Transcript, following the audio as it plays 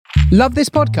Love this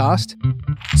podcast?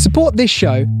 Support this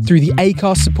show through the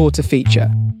Acast supporter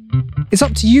feature. It's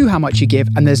up to you how much you give,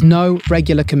 and there's no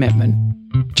regular commitment.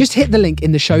 Just hit the link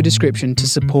in the show description to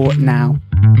support now.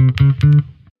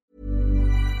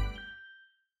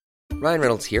 Ryan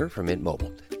Reynolds here from Mint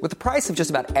Mobile. With the price of just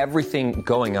about everything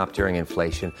going up during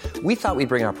inflation, we thought we'd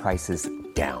bring our prices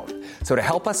down. So to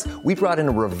help us, we brought in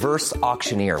a reverse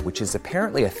auctioneer, which is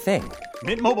apparently a thing.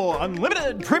 Mint Mobile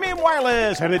Unlimited Premium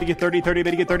Wireless. How to get 30, 30,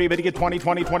 bit to get 30, bit to get 20,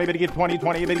 20, 20, bit to get 20,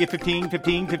 20, bit to get 15,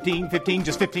 15, 15, 15,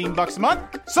 just $15 a month?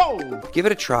 Sold! Give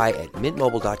it a try at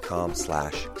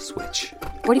mintmobile.com/switch.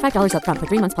 $45 up front for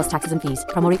 3 months plus taxes and fees.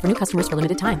 Promo rate for new customers for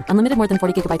limited time. Unlimited more than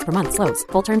 40 gigabytes per month. Slows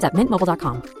full terms at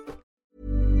mintmobile.com.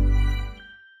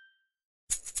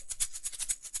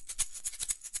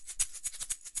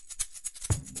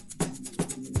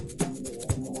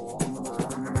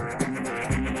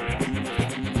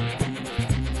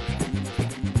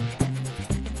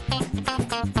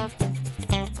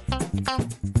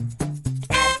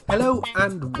 Hello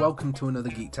and welcome to another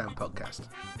Geek Town podcast.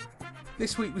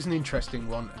 This week was an interesting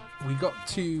one. We got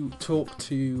to talk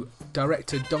to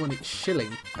director Dominique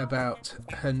Schilling about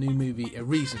her new movie A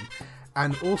Reason,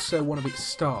 and also one of its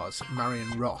stars,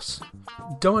 Marion Ross.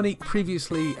 Dominique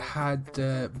previously had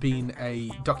been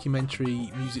a documentary,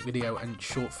 music video and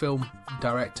short film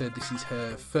director. This is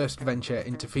her first venture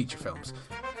into feature films.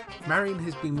 Marion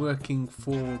has been working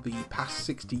for the past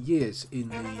 60 years in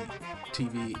the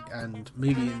TV and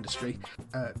movie industry.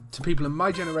 To people in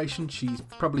my generation, she's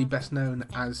probably best known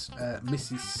as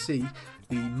Mrs. C,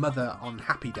 the mother on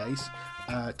Happy Days.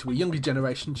 To a younger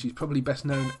generation, she's probably best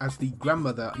known as the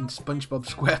grandmother in SpongeBob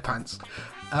SquarePants.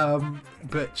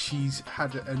 But she's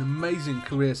had an amazing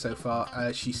career so far.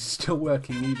 She's still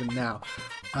working even now.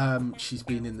 She's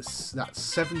been in that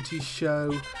 70s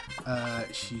show.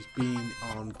 She's been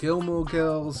on Gilmore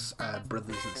Girls,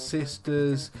 Brothers and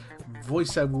Sisters,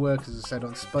 voiceover work, as I said,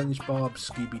 on SpongeBob,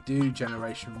 Scooby-Doo,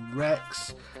 Generation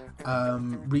Rex.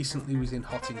 Recently was in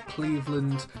Hot in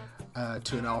Cleveland,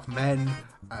 2.5 Men,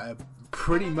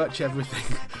 pretty much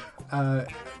everything.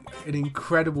 An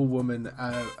incredible woman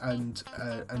and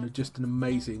just an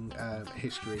amazing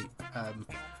history.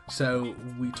 So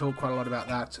we talk quite a lot about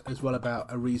that, as well about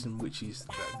A Reason, which is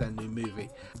their new movie.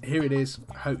 Here it is.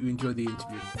 Hope you enjoy the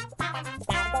interview.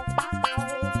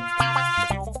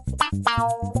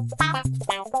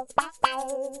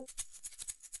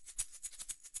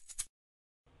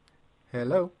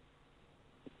 Hello.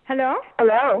 Hello?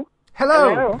 Hello.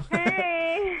 Hello.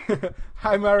 Hey.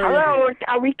 Hi, Marion. Hello.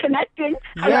 Are we connecting?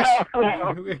 Yes,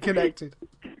 Hello. we're connected.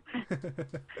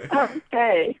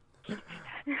 Okay.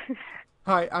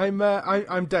 Hi,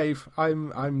 I'm Dave.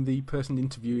 I'm the person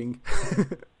interviewing.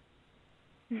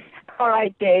 All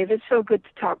right, Dave. It's so good to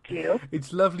talk to you.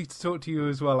 It's lovely to talk to you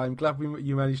as well. I'm glad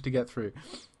you managed to get through.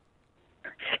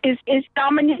 Is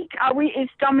Dominique? Is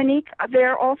Dominique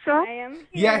there also? I am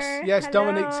here. Yes. Hello.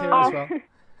 Dominique's here as well.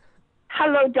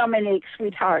 Hello, Dominique,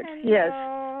 sweetheart. Hello. Yes.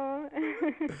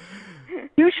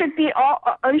 You should be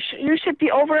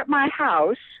over at my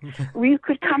house. We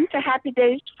could come to Happy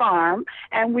Days Farm,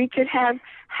 and we could have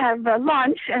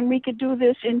lunch, and we could do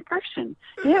this in person.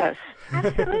 Yes.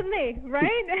 Absolutely,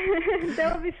 right?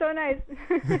 That would be so nice.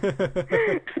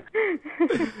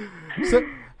 So,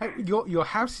 your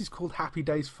house is called Happy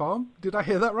Days Farm. Did I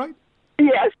hear that right?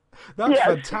 Yes. That's yes,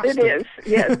 fantastic. It is.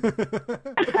 Yes.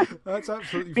 That's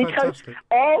absolutely because fantastic.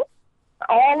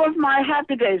 all of my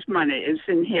Happy Days money is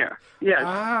in here. Yes.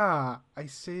 Ah, I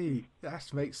see.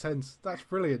 That makes sense. That's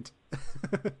brilliant.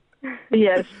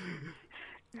 Yes.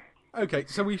 Okay,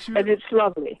 so we should. And it's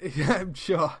lovely. Yeah, I'm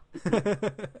sure.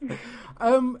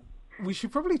 We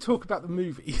should probably talk about the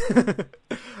movie.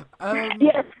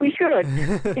 Yes, we should,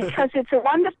 because it's a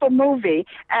wonderful movie,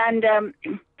 and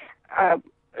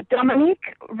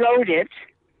Dominique wrote it,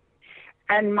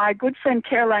 and my good friend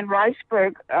Caroline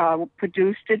Reisberg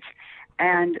produced it,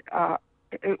 and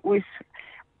it was.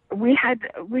 We had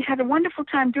a wonderful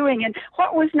time doing it. And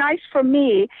what was nice for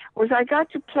me was I got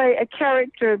to play a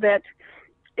character that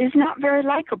is not very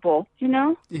likable, you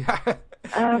know? Yeah.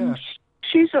 Yeah.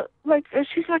 She's like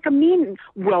a mean,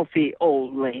 wealthy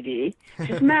old lady.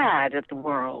 She's mad at the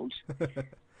world,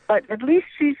 but at least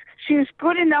she's a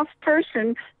good enough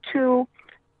person to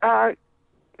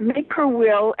make her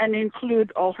will and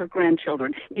include all her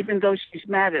grandchildren, even though she's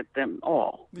mad at them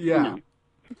all. Yeah.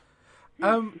 You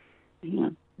know? Yeah.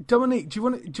 Dominique, do you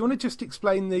want to just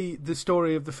explain the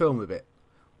story of the film a bit?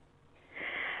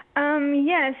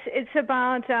 Yes, it's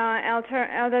about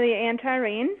elderly Aunt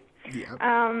Irene,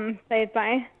 played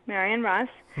by Marion Ross,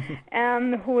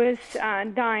 who is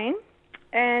dying,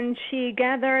 and she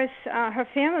gathers her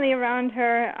family around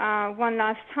her one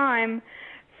last time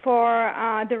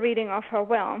for the reading of her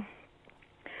will.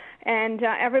 And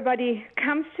everybody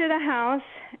comes to the house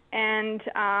and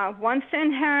wants to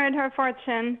inherit her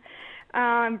fortune,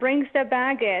 brings their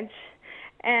baggage,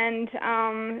 and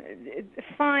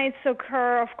fights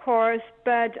occur, of course,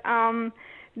 but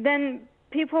then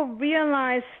people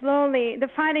realize slowly, the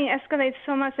fighting escalates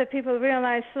so much that people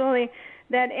realize slowly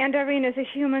that Aunt Irene is a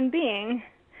human being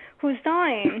who's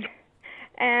dying,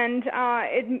 and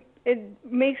it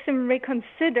makes them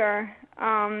reconsider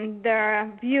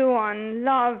their view on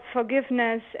love,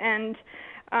 forgiveness, and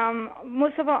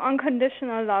most of all,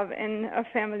 unconditional love in a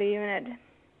family unit.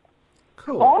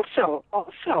 Cool. Also,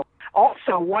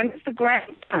 one of the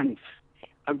grandsons,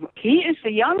 he is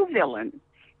the young villain.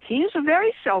 He is a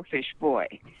very selfish boy,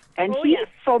 and he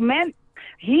foments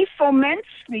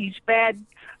these bad.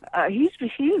 He's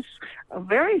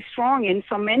very strong in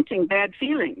fomenting bad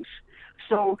feelings.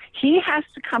 So he has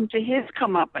to come to his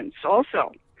comeuppance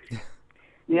also.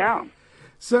 Yeah.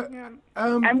 So,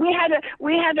 and we had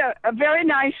a very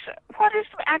nice. What is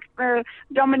the actor,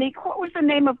 Dominique? What was the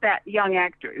name of that young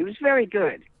actor? He was very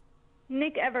good.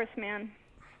 Nick Eversman.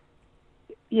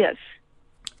 Yes.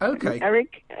 Okay.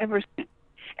 Eric Eversman.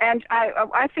 And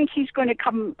I think he's going to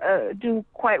come do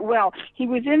quite well. He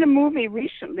was in a movie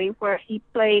recently where he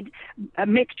played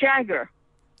Mick Jagger.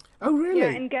 Oh, really? Yeah,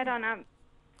 and Get On Up.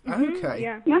 Okay.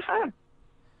 Yeah. Uh-huh.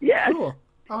 Yes. Cool.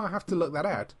 I'll have to look that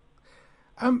out.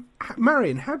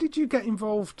 Marion, how did you get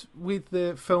involved with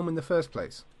the film in the first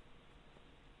place?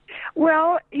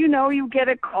 Well, you get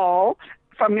a call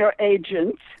from your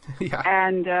agent, Yeah.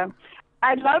 and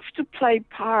I love to play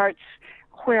parts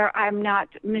where I'm not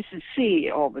Mrs. C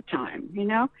all the time,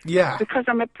 Yeah. because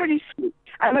I'm a pretty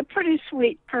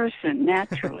sweet person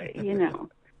naturally,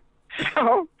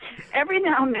 So every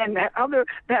now and then that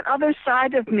other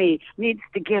side of me needs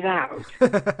to get out,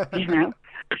 and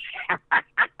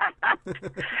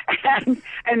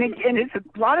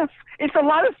it's a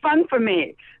lot of fun for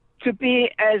me to be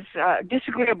as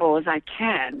disagreeable as I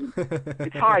can.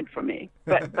 It's hard for me,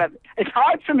 but it's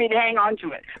hard for me to hang on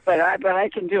to it. But I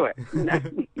can do it.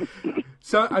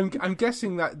 So I'm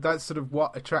guessing that's sort of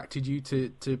what attracted you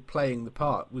to playing the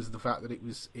part, was the fact that it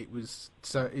was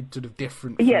so sort of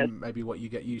different from maybe what you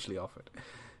get usually offered.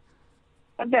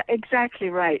 Exactly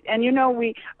right. And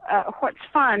we what's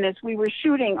fun is we were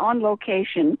shooting on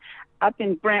location up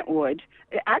in Brentwood,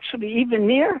 actually even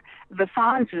near the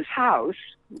Fonz's house.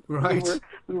 Right.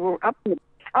 We were up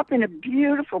in a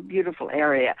beautiful, beautiful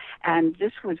area, and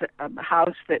this was a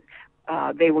house that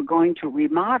they were going to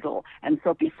remodel, and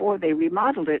so before they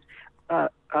remodeled it,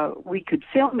 we could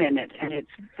film in it, and it's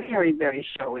very, very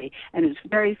showy, and it's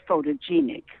very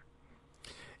photogenic.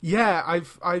 Yeah,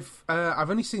 I've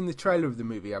only seen the trailer of the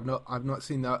movie. I've not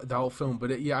seen the whole film,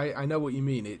 but I know what you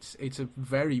mean. It's a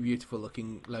very beautiful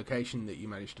looking location that you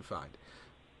managed to find.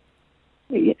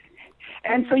 Yeah.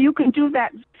 And so you can do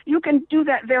that. You can do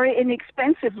that very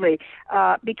inexpensively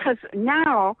because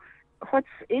now, what's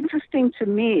interesting to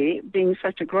me, being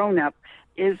such a grown-up,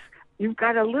 is you've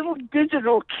got a little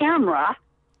digital camera,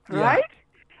 right?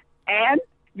 And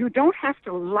you don't have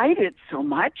to light it so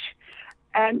much.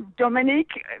 And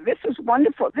Dominique, this was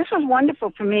wonderful. This was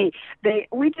wonderful for me.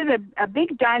 We did a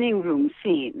big dining room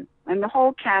scene, and the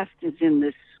whole cast is in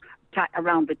this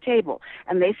around the table.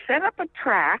 And they set up a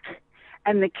track,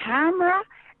 and the camera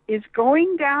is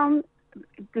going down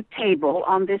the table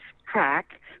on this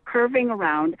track, curving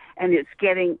around, and it's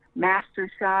getting master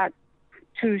shot,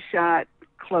 two-shot,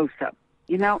 close-up.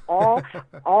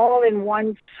 All in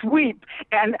one sweep,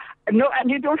 and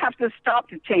you don't have to stop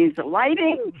to change the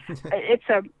lighting. It's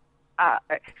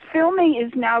filming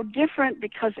is now different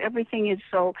because everything is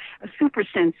so super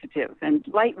sensitive and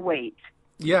lightweight.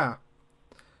 Yeah.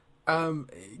 I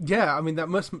mean, that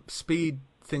must speed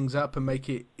things up and make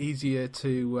it easier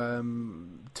to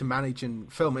manage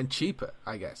and film, and cheaper,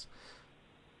 I guess.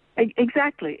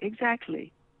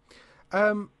 Exactly.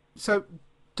 So,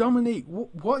 Dominique,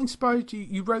 what inspired you?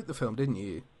 You wrote the film, didn't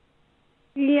you?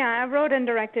 Yeah, I wrote and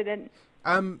directed it.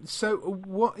 So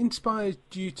what inspired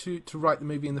you to write the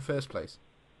movie in the first place?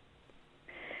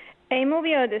 A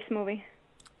movie or this movie?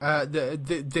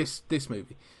 This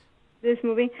movie. This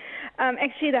movie?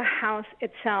 Actually, the house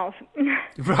itself.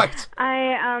 Right.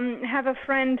 I have a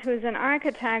friend who's an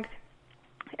architect,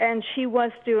 and she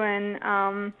was doing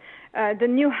the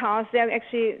new house.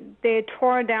 They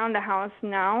tore down the house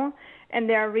now, and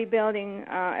they're rebuilding.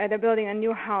 They're building a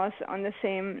new house on the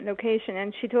same location.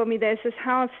 And she told me there's this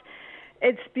house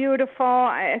it's beautiful.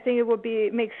 I think it would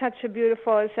make such a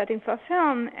beautiful setting for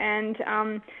film. And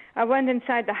I went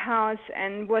inside the house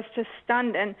and was just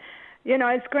stunned. And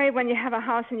it's great when you have a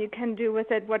house and you can do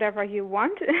with it whatever you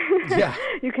want. Yeah.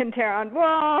 You can tear out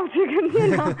walls, you can,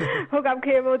 hook up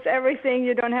cables, everything.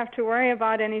 You don't have to worry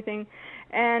about anything.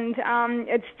 And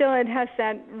it has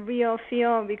that real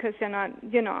feel because you're not,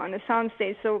 on a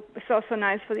soundstage. So it's also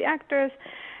nice for the actors.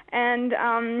 And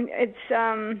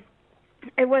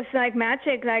it was like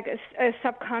magic, like a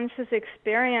subconscious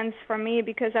experience for me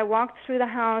because I walked through the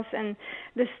house and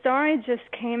the story just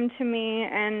came to me,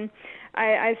 and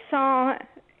I saw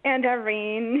Aunt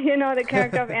Irene, the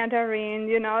character of Aunt Irene,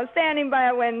 standing by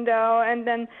a window, and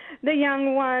then the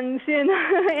young ones, in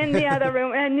the other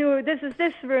room. I knew this is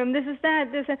this room, this is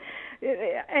that,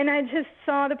 and I just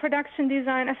saw the production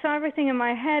design. I saw everything in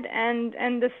my head, and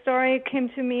the story came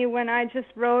to me when I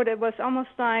just wrote. It was almost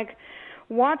like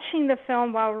watching the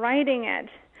film while writing it.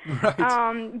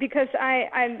 Right. Because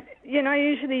I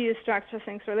usually you structure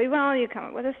things really well. You come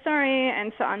up with a story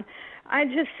and so on. I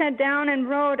just sat down and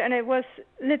wrote, and it was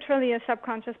literally a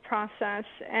subconscious process.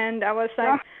 And I was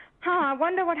like, I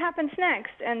wonder what happens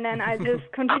next. And then I just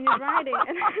continued writing.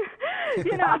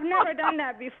 And, I've never done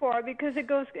that before because it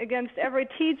goes against every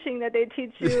teaching that they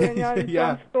teach you in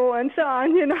film school and so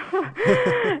on,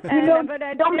 But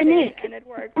I Dominique, did it, and it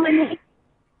worked.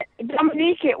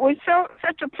 Dominique, it was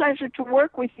such a pleasure to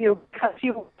work with you because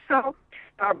you were so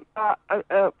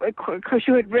because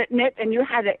you had written it and you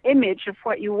had an image of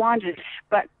what you wanted,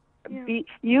 but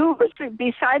you were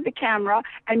beside the camera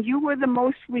and you were the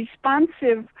most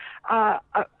responsive,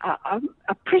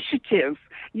 appreciative.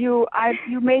 You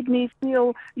made me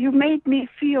feel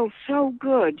so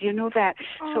good, that,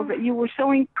 so that you were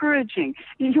so encouraging.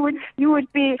 You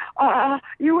would be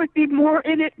more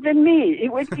in it than me.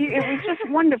 It was just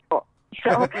wonderful.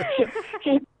 So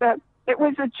it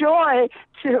was a joy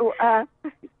to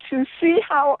see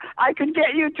how I could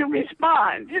get you to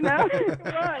respond, Well,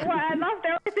 I loved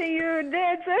everything you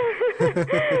did. So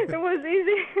it was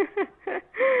easy.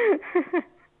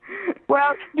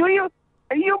 Well, you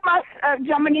must,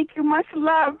 Dominique,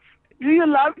 do you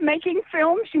love making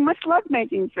films? You must love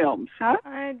making films, huh?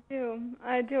 I do.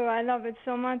 I love it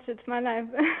so much. It's my life.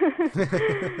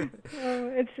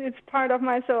 It's part of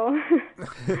my soul.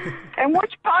 And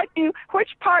which part do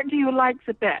you like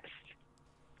the best?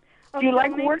 Do you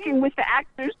like working with the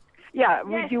actors? Yeah,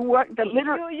 yes. You work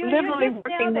literally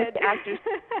working with the actors.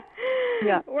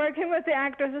 Yeah, working with the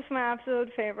actors is my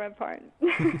absolute favorite part.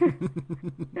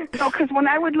 No, because when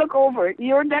I would look over,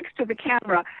 you're next to the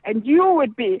camera, and you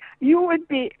would be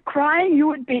crying. You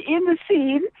would be in the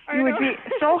scene. You would be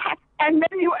so happy. And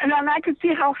then I could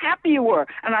see how happy you were,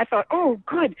 and I thought, oh,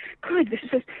 good, this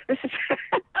is.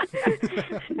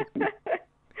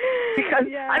 Because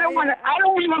I don't want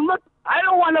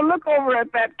to look over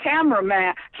at that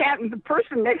cameraman, the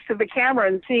person next to the camera,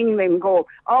 and seeing them go,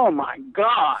 oh my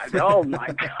God,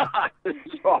 this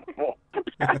is awful.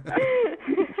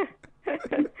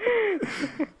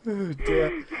 Oh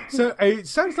dear. So it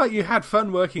sounds like you had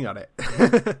fun working on it.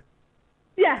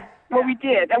 Yeah. Well, we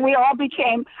did, and we all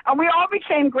became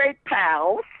great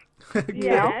pals.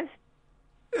 Yes.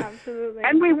 Absolutely.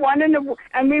 And we won an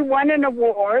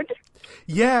award.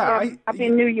 Yeah, up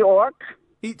in New York.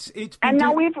 It's and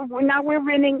now we're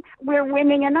winning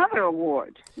another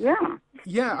award. Yeah.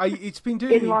 Yeah, it's been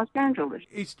doing in Los Angeles.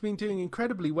 It's been doing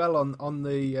incredibly well on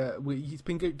the. He's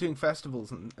been doing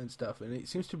festivals and stuff, and it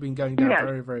seems to have been going down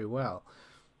very, very well.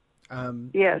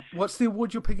 Yes. What's the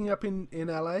award you're picking up in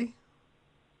LA?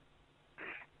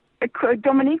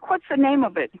 Dominique, what's the name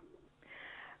of it?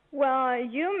 Well,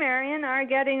 you, Marion, are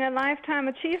getting a Lifetime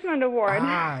Achievement Award.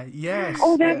 Ah, yes.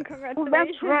 Oh,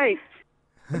 that's right.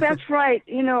 That's right.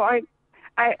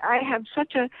 I have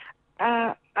such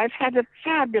I've had a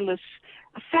fabulous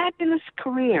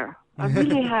career. I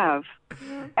really have.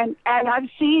 And I've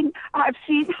seen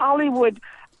Hollywood.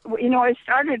 I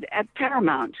started at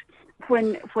Paramount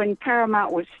when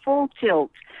Paramount was full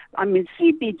tilt. I mean,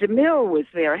 C.B. DeMille was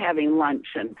there having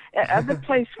lunch, and the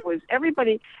place was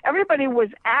everybody was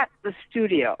at the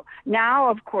studio. Now,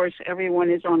 of course, everyone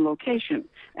is on location,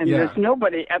 and there's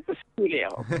nobody at the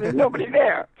studio. There's nobody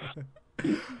there.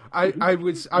 I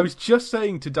was just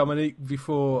saying to Dominique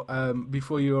before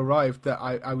you arrived that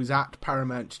I was at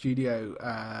Paramount Studio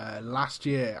last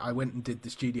year. I went and did the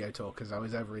studio tour because I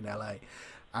was over in LA,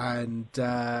 and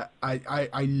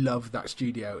I love that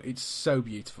studio. It's so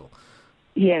beautiful.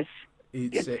 Yes,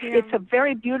 it's a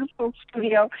very beautiful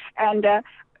studio, and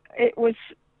it was.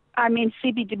 I mean,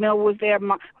 C.B. DeMille was there.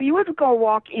 When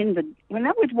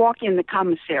I would walk in the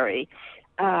commissary,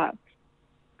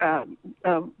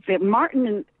 Martin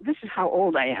and this is how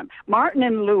old I am. Martin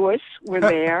and Lewis were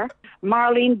there.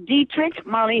 Marlene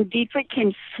Dietrich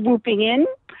came swooping in.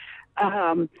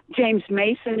 James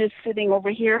Mason is sitting over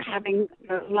here having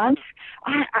lunch.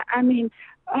 I mean,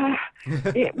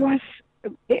 it was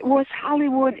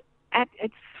Hollywood at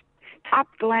its top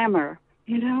glamour.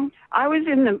 You know, I was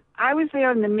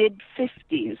there in the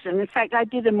mid-50s, and in fact, I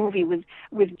did a movie with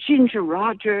Ginger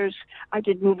Rogers. I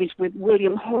did movies with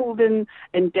William Holden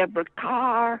and Deborah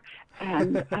Carr,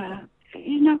 and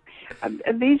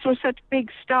these were such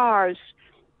big stars,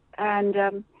 and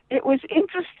it was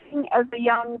interesting as a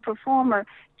young performer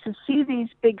to see these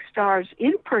big stars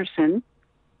in person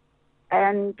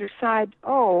and decide,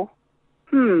 well.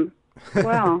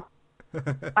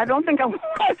 I don't think I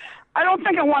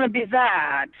want to be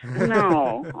that.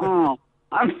 No.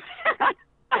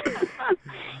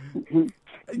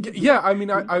 Yeah, I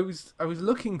mean, I was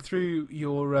looking through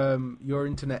your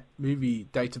Internet Movie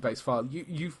Database file.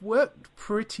 You've worked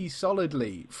pretty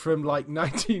solidly from like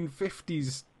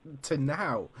 1950s to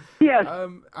now. Yes,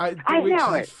 I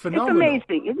know it. Phenomenal. It's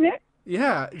amazing, isn't it?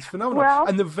 Yeah, it's phenomenal, Well,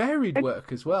 and the varied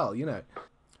work as well. You know.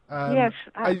 Yes,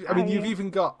 I mean, you've even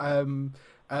got.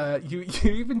 You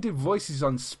even did voices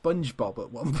on SpongeBob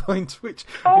at one point, which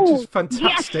is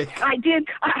fantastic. Yes, I did.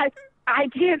 I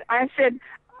did. I said,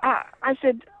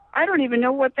 I don't even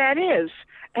know what that is.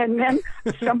 And then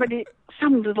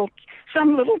some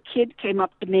little kid came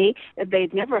up to me.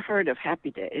 They'd never heard of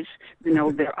Happy Days. You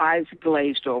know, their eyes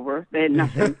glazed over. They had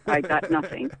nothing. I got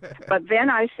nothing. But then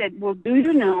I said, well, do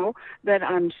you know that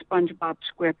I'm SpongeBob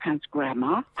SquarePants'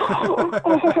 grandma?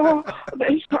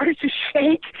 They started to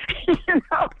shake, you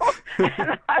know.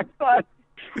 And I thought,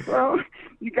 well,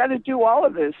 you got to do all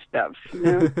of this stuff, you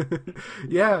know.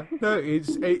 Yeah, no,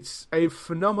 it's a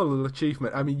phenomenal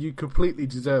achievement. I mean, you completely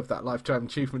deserve that Lifetime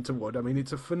Achievement Award. I mean,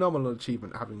 it's a phenomenal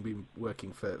achievement having been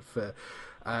working for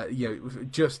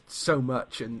just so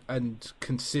much and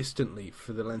consistently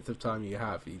for the length of time you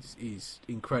have. He's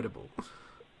incredible.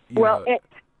 I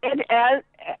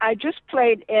just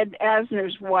played Ed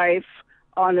Asner's wife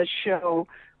on a show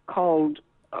called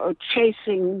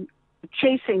Chasing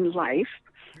Life.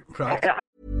 Right.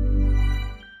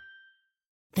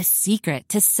 The secret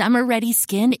to summer-ready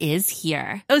skin is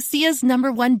here. Osea's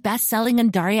 #1 best-selling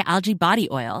Undaria Algae Body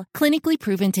Oil, clinically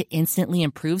proven to instantly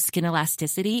improve skin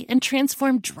elasticity and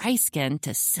transform dry skin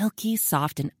to silky,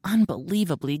 soft, and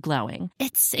unbelievably glowing.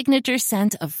 Its signature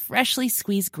scent of freshly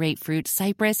squeezed grapefruit,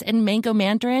 cypress, and mango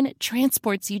mandarin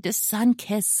transports you to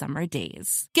sun-kissed summer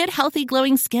days. Get healthy,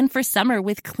 glowing skin for summer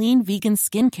with clean vegan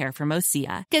skincare from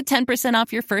Osea. Get 10%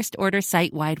 off your first order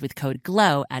site-wide with code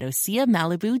GLOW at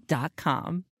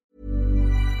OseaMalibu.com.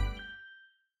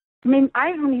 I mean,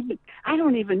 I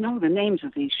don't even know the names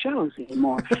of these shows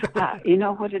anymore. You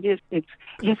know what it is? It's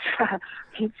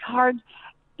hard.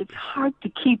 It's hard to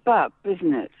keep up,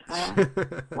 isn't it?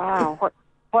 Wow,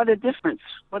 what a difference!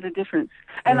 What a difference!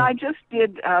 And I just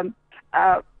did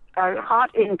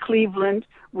Hot in Cleveland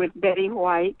with Betty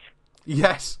White.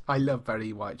 Yes, I love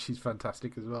Betty White. She's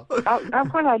fantastic as well.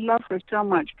 I love her so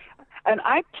much. And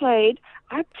I played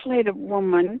a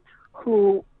woman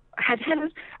who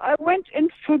I went in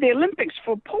for the Olympics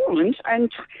for Poland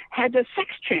and had a sex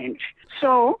change.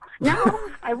 So now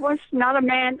I was not a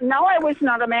man. Now I was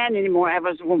not a man anymore. I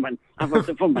was a woman. And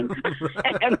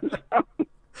so...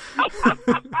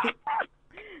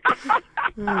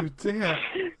 Oh dear.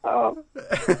 Oh.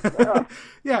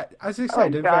 Yeah, as I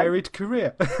said, a varied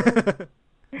career.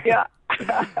 Yeah.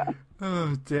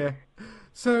 Oh dear.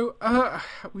 So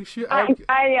we should. I'm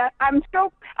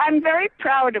very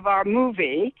proud of our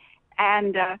movie,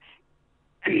 and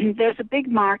there's a big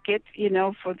market, you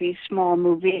know, for these small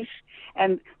movies,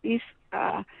 and these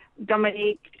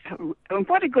Dominique,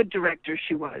 what a good director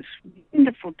she was,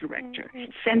 wonderful director,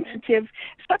 sensitive,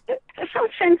 so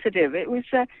sensitive. It was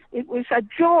a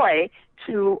joy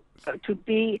to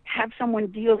have someone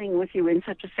dealing with you in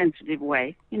such a sensitive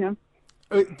way, you know.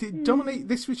 Dominique,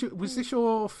 was this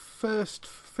your first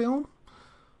film?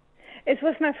 It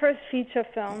was my first feature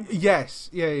film. Yes,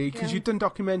 yeah, because you've done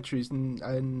documentaries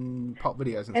and pop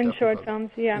videos and stuff. And short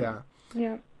films, yeah.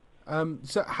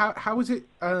 So how was it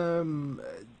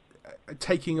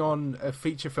taking on a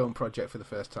feature film project for the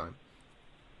first time?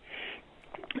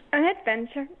 An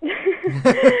adventure.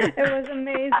 It was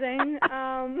amazing.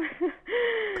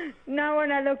 Now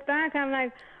when I look back, I'm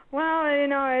like, well, you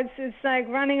know, it's like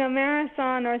running a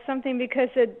marathon or something, because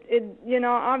it you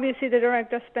know, obviously the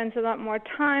director spends a lot more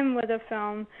time with a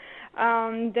film.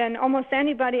 than almost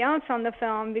anybody else on the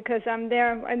film, because I'm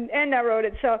there and I wrote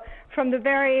it. So from the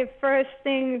very first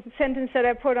sentence that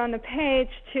I put on the page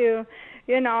to,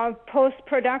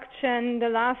 post-production, the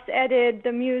last edit,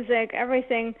 the music,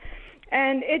 everything.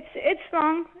 And it's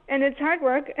long and it's hard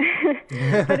work,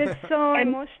 but it's so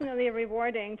emotionally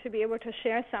rewarding to be able to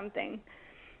share something.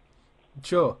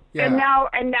 Sure. Yeah.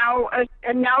 And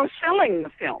now selling the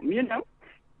film,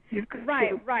 You could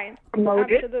right. promote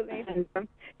Absolutely. it.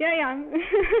 Yeah.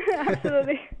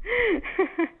 Absolutely.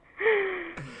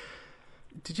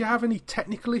 Did you have any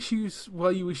technical issues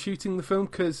while you were shooting the film?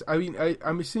 Because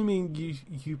I'm assuming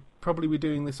you probably were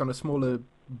doing this on a smaller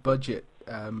budget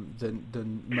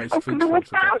than most feature films. There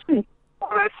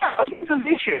were thousands of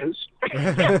issues.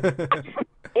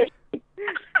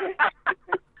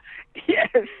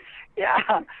 Yes,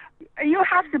 yeah. You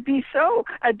have to be so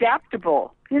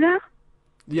adaptable, Yeah.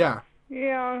 Yeah.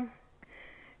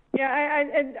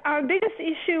 Yeah, our biggest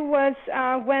issue was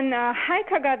when a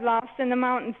hiker got lost in the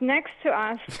mountains next to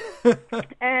us,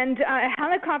 and a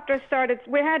helicopter started.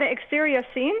 We had an exterior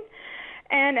scene,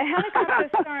 and a helicopter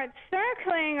started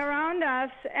circling around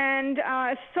us, and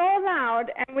so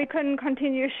loud, and we couldn't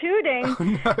continue shooting. Oh,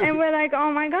 no. And we're like, oh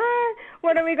my God,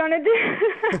 what are we gonna do?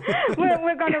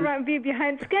 we're gonna be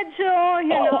behind schedule,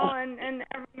 and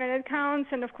every minute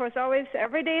counts. And of course, always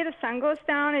every day the sun goes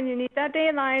down, and you need that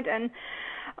daylight. And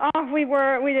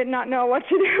we did not know what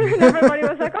to do. And everybody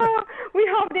was like, oh, we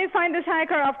hope they find this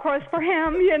hiker, of course, for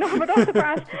him, but also for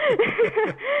us.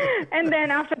 And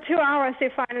then after 2 hours, they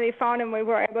finally found him. We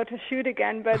were able to shoot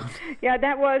again. But yeah,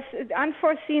 that was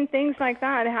unforeseen things like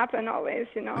that happen always,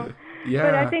 Yeah.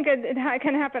 But I think it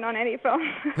can happen on any film.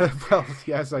 Well,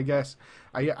 yes, I guess.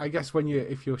 I guess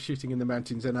if you're shooting in the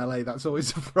mountains in LA, that's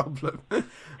always a problem.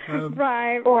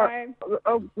 Right.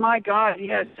 Oh my God,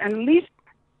 yes. And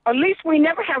at least we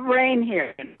never have rain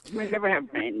here. We never have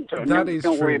rain, so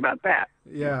don't worry about that.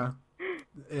 Yeah.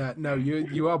 No,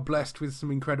 you are blessed with some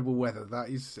incredible weather. That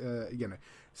is,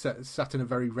 sat in a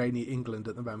very rainy England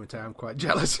at the moment. I am quite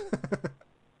jealous.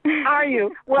 Are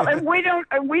you? Well, if we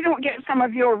don't get some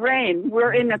of your rain,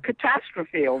 we're in a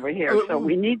catastrophe over here, so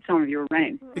we need some of your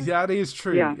rain. Yeah, that is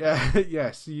true. Yeah.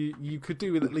 Yes, you could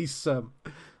do with at least some.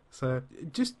 So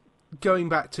just going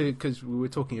back to, because we were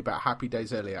talking about Happy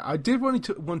Days earlier, I did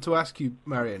want to ask you,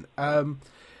 Marion,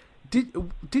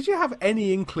 did you have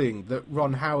any inkling that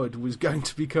Ron Howard was going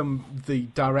to become the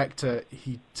director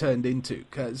he turned into?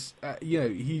 Because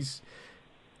he's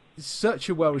such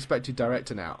a well-respected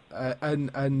director now, and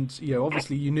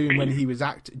obviously you knew him when he was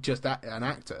an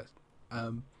actor.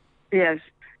 Yes,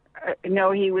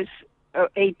 no, he was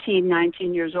 18,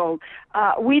 19 years old.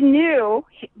 We knew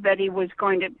that he was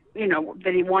going to,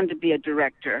 that he wanted to be a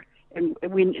director, and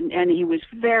he was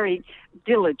very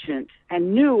diligent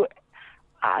and knew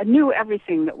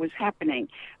everything that was happening.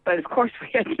 But of course, we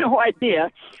had no idea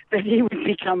that he would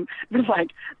become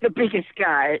like the biggest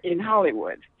guy in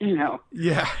Hollywood.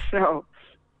 Yeah. So,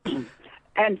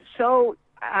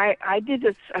 I did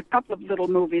a couple of little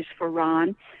movies for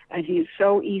Ron, and he's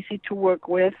so easy to work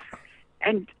with,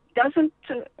 and doesn't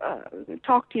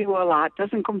talk to you a lot,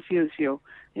 doesn't confuse you.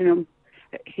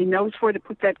 He knows where to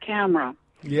put that camera.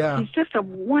 Yeah. He's just a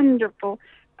wonderful,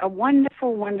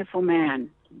 wonderful man.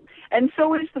 And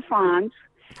so is the Fonz.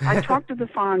 I talk to the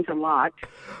Fonz a lot.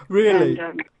 Really?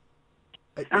 And,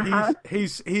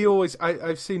 he always.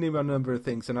 I've seen him on a number of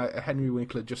things, and Henry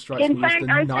Winkler just strikes me as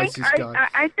the nicest guy.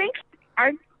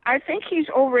 I think he's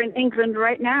over in England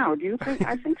right now. Do you think?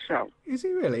 I think so. Is he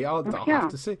really? I'll have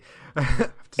to see.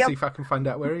 See if I can find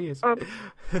out where he is.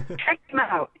 Check him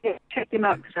out. Yeah, check him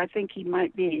out, because I think he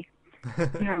might be.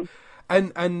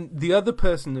 And the other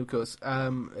person, of course,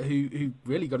 who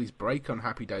really got his break on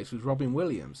Happy Days was Robin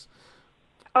Williams.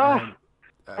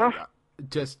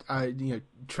 Just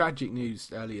tragic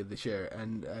news earlier this year,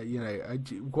 and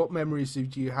what memories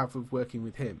do you have of working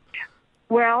with him?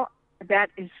 Well,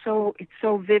 that is it's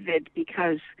so vivid,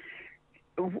 because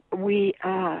we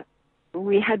had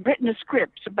written a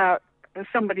script about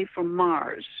somebody from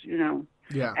Mars,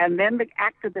 Yeah. And then the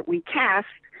actor that we cast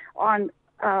on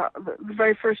the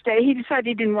very first day, he decided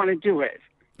he didn't want to do it.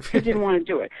 He didn't want to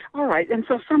do it. All right. And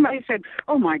so somebody said,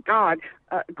 oh, my God,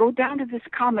 go down to this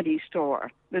comedy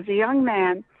store. There's a young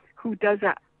man who does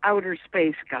an outer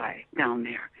space guy down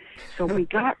there. So we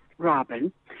got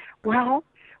Robin. Well,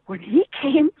 when he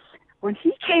came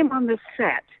on the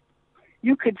set,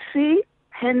 you could see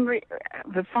Henry,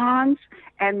 the Fonz,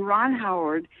 and Ron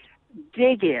Howard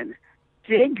dig in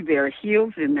dig their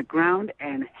heels in the ground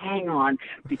and hang on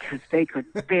because they could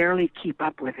barely keep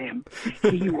up with him.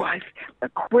 He was the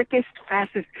quickest,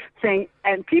 fastest thing.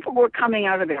 And people were coming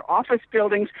out of their office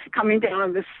buildings, coming down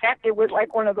on the set. It was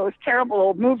like one of those terrible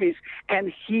old movies.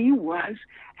 And he was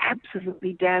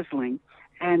absolutely dazzling.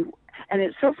 And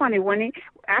it's so funny,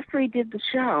 after he did the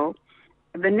show,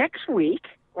 the next week,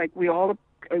 like we all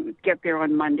get there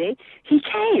on Monday, he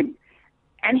came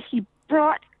and he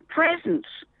brought presents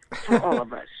for all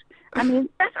of us. I mean,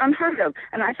 that's unheard of.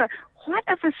 And I thought, what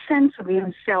of a sense of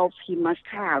himself he must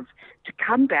have to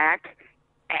come back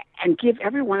and give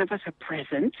every one of us a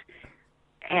present.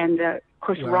 And, of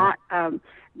course, Wow.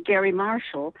 Gary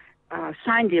Marshall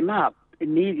signed him up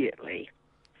immediately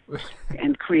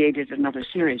and created another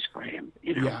series for him.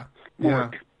 You know, Yeah.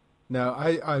 Mork. No,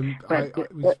 I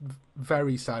was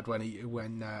very sad when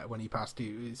he passed.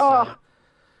 It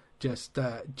was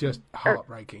just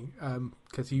heartbreaking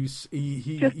because he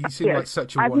seemed like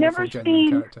such a wonderful,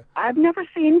 genuine character. I've never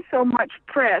seen so much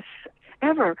press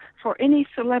ever for any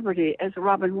celebrity as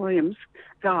Robin Williams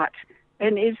got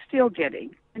and is still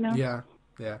getting. You know? Yeah.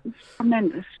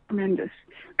 Tremendous.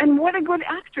 And what a good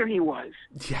actor he was.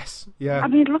 Yes. Yeah. I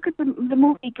mean, look at the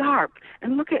movie Garp,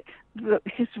 and look at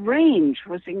his range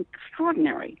was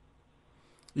extraordinary.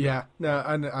 Yeah. No,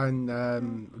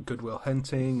 and Good Will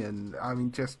Hunting, and I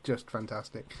mean, just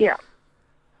fantastic. Yeah.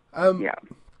 Yeah.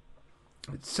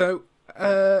 So,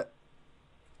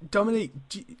 Dominique,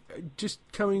 just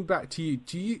coming back to you,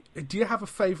 do you have a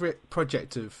favourite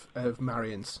project of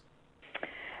Marion's?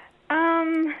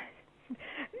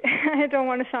 I don't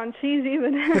want to sound cheesy,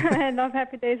 but I love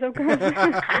Happy Days, of course.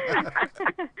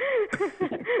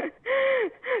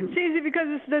 Cheesy because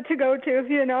it's the to-go-to,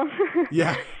 you know.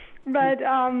 Yeah. But,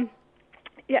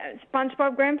 yeah,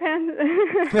 SpongeBob SquarePants,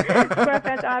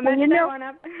 I messed that one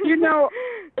up. you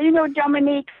know,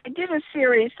 Dominique, I did a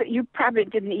series that you probably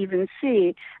didn't even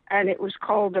see, and it was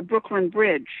called The Brooklyn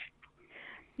Bridge.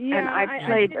 Yeah, and I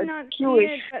played did not Jewish.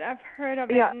 See it, but I've heard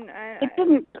of Yeah, it. And it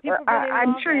didn't. really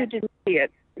I'm love sure you it. didn't see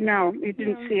it. No, you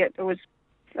didn't see it. It was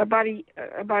about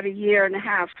a year and a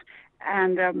half,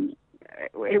 and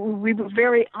we were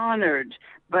very honored,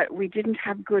 but we didn't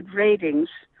have good ratings.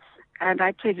 And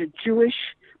I played a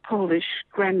Jewish Polish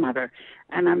grandmother,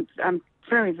 and I'm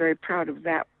very, very proud of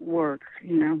that work.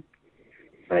 You know,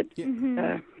 but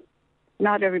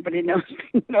not everybody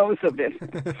knows of it.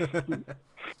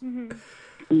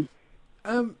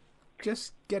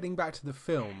 Just getting back to the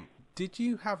film, did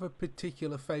you have a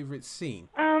particular favourite scene?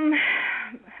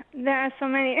 There are so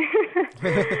many,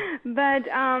 but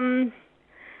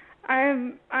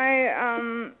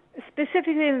I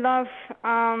specifically love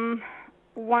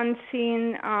one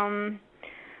scene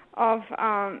of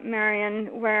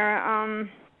Marion where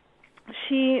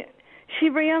she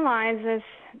realizes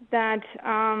that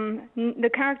the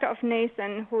character of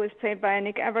Nathan, who is played by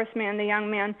Nick Eversman, the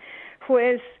young man, who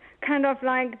is kind of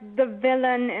like the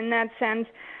villain in that sense.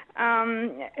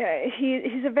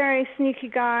 He's a very sneaky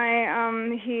guy.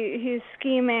 He's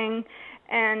scheming,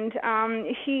 and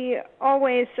he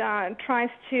always tries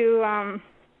to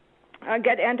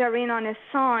get Aunt Irene on his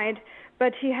side,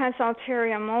 but he has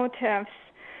ulterior motives.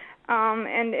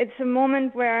 And it's a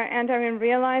moment where Aunt Irene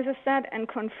realizes that and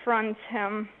confronts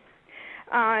him.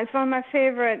 It's one of my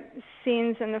favorite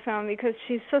scenes in the film because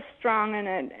she's so strong in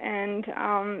it and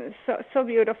so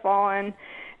beautiful, and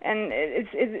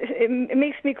it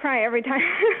makes me cry every time.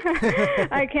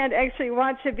 I can't actually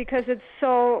watch it because it's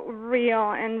so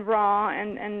real and raw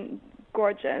and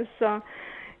gorgeous. So,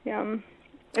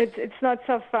 it's lots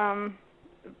of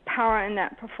power in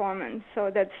that performance.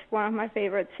 So that's one of my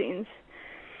favorite scenes.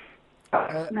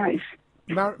 Nice.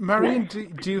 Marion,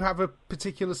 do you have a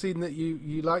particular scene that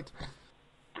you liked?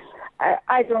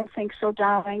 I don't think so,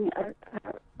 darling.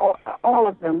 All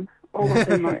of them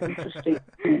are interesting.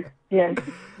 Yes,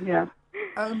 yeah.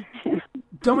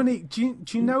 Dominique, do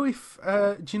you know if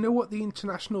do you know what the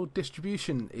international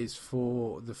distribution is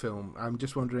for the film? I'm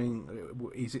just wondering,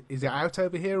 is it out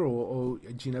over here, or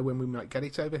do you know when we might get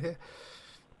it over here?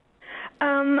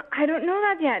 I don't know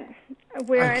that yet.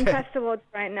 We're in festivals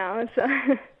right now, so.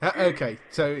 Okay,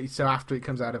 so after it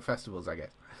comes out of festivals, I guess.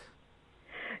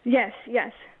 Yes.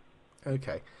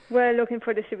 Okay. We're looking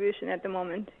for distribution at the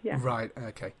moment. Yeah. Right.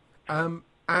 Okay.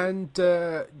 And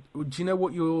do you know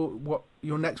what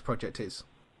your next project is?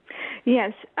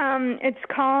 Yes. It's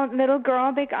called Little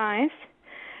Girl, Big Eyes,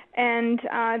 and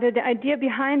the idea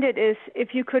behind it is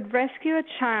if you could rescue a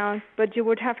child, but you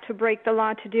would have to break the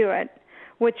law to do it,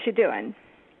 what you doing?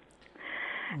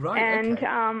 Right. And okay.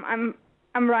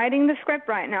 I'm writing the script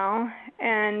right now,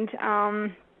 and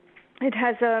It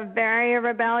has a very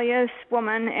rebellious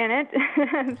woman in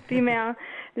it, female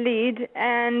lead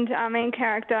and main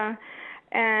character,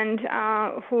 and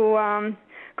who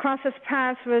crosses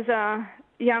paths with a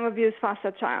young abused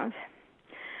foster child.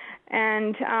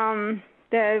 And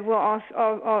there will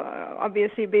also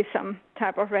obviously be some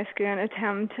type of rescue and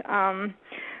attempt.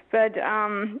 But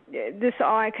this is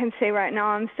all I can say right now.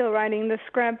 I'm still writing the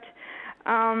script.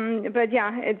 But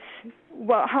yeah,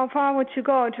 how far would you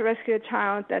go to rescue a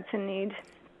child that's in need?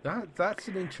 That's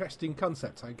an interesting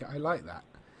concept. I like that.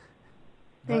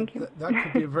 Thank you. That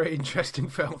could be a very interesting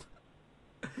film.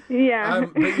 Yeah.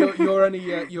 But you're only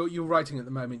you're writing at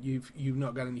the moment. You've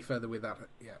not gone any further with that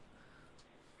yet.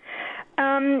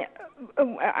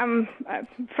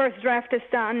 First draft is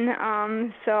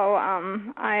done, so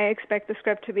I expect the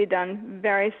script to be done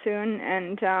very soon,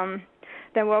 and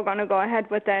then we're going to go ahead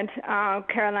with that.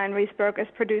 Caroline Riesberg is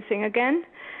producing again.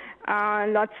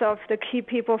 Lots of the key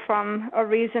people from A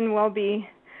Reason will be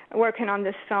working on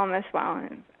this film as well,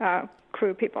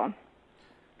 crew people.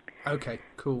 Okay,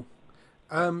 cool.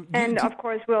 Of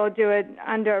course, we'll do it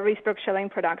under Riesberg Schilling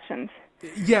Productions.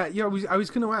 Yeah. I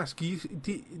was going to ask you.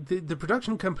 The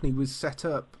production company was set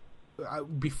up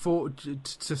before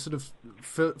to sort of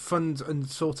fund and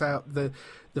sort out the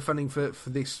funding for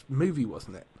this movie,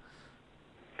 wasn't it?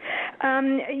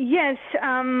 Yes,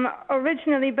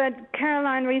 originally, but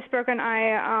Caroline Riesberg and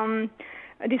I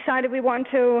decided we want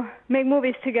to make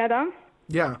movies together.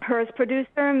 Yeah. Her as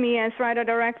producer, me as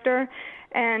writer-director,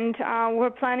 and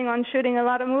we're planning on shooting a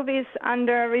lot of movies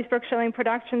under Riesberg Schilling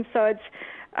Productions, so it's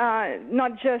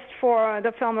not just for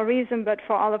the film A Reason, but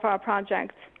for all of our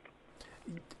projects.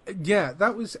 Yeah,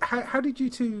 that was... How did you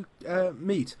two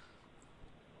meet?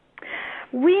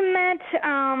 We met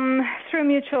through a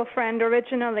mutual friend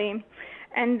originally,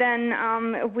 and then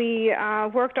we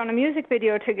worked on a music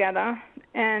video together,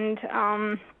 and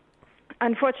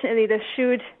unfortunately the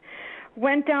shoot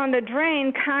went down the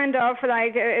drain, kind of,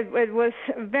 like it was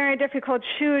a very difficult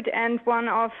shoot, and one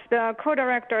of the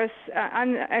co-directors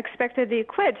unexpectedly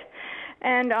quit.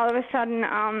 And all of a sudden,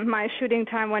 my shooting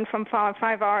time went from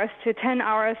 5 hours to 10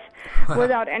 hours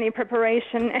without any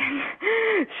preparation.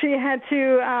 And she had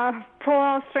to pull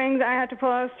all strings. I had to pull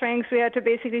all strings. We had to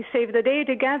basically save the day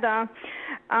together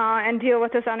and deal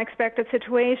with this unexpected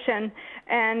situation.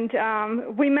 And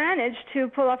we managed to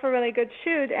pull off a really good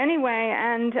shoot anyway.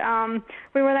 And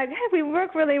we were like, hey, we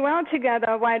work really well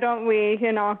together. Why don't we,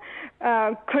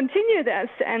 continue this?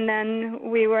 And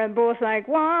then we were both like,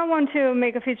 well, I want to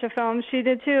make a feature film. She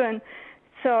did too. And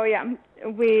so, yeah,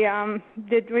 we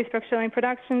did Riesberg Schilling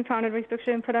Productions, founded Riesberg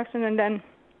Schilling Productions, and then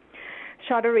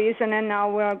shot A Reason, and now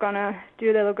we're going to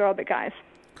do Little Girl, Big Eyes.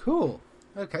 Cool.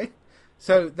 Okay.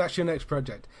 So that's your next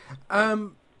project.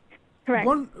 Correct.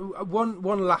 One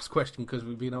last question, because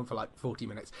we've been on for like 40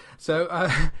 minutes. So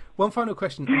one final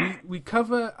question. We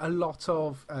cover a lot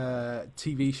of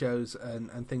TV shows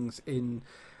and things in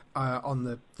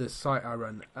on the site I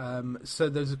run. So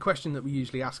there's a question that we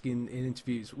usually ask in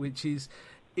interviews, which is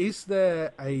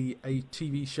there a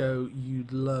TV show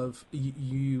you'd love,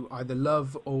 you either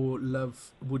love or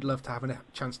would love to have a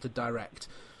chance to direct?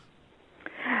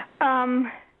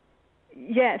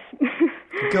 Yes.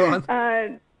 Go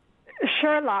on.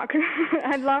 Sherlock.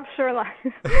 I love Sherlock.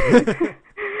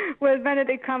 With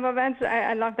Benedict Cumberbatch,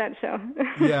 I love that show.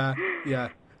 Yeah.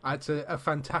 It's a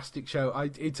fantastic show. I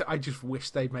just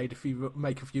wish they'd make a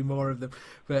few more of them,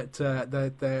 but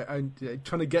they're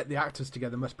trying to get the actors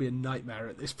together must be a nightmare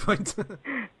at this point.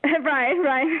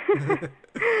 Right.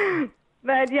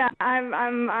 But yeah, I'm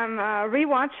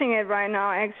rewatching it right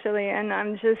now actually, and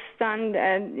I'm just stunned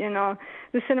at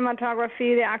the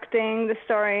cinematography, the acting, the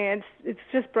story. It's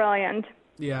just brilliant.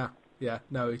 Yeah.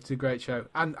 No, it's a great show,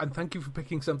 and thank you for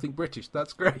picking something British.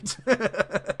 That's great. I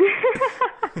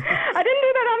didn't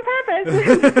do that on purpose.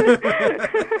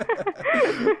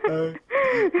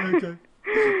 Okay.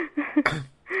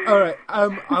 All right.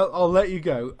 I'll let you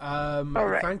go. All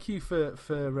right. Thank you for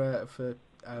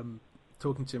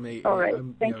talking to me. All right.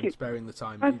 Thank you. Sparing the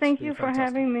time. Oh, thank you for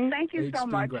having me. Thank you so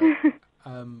much. Great.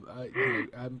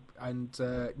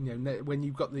 When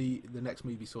you've got the next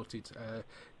movie sorted,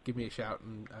 give me a shout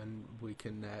and we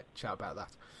can chat about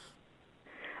that.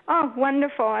 Oh,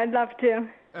 wonderful. I'd love to.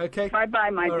 Okay.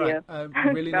 Bye-bye, my dear.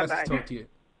 Really nice to talk to you.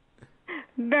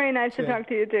 Very nice to talk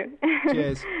to you, too.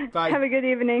 Cheers. Bye. Have a good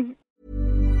evening.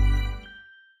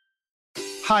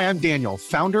 Hi, I'm Daniel,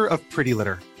 founder of Pretty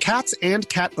Litter. Cats and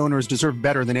cat owners deserve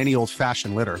better than any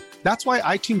old-fashioned litter. That's why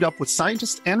I teamed up with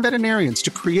scientists and veterinarians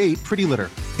to create Pretty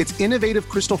Litter. Its innovative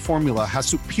crystal formula has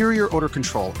superior odor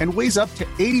control and weighs up to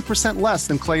 80% less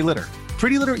than clay litter.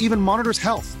 Pretty Litter even monitors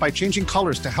health by changing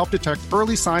colors to help detect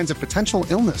early signs of potential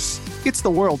illness. It's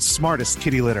the world's smartest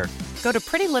kitty litter. Go to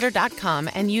prettylitter.com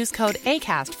and use code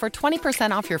ACAST for 20%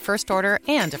 off your first order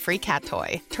and a free cat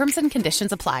toy. Terms and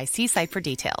conditions apply. See site for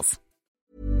details.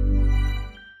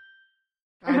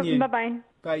 And you. Bye-bye.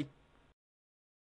 Bye.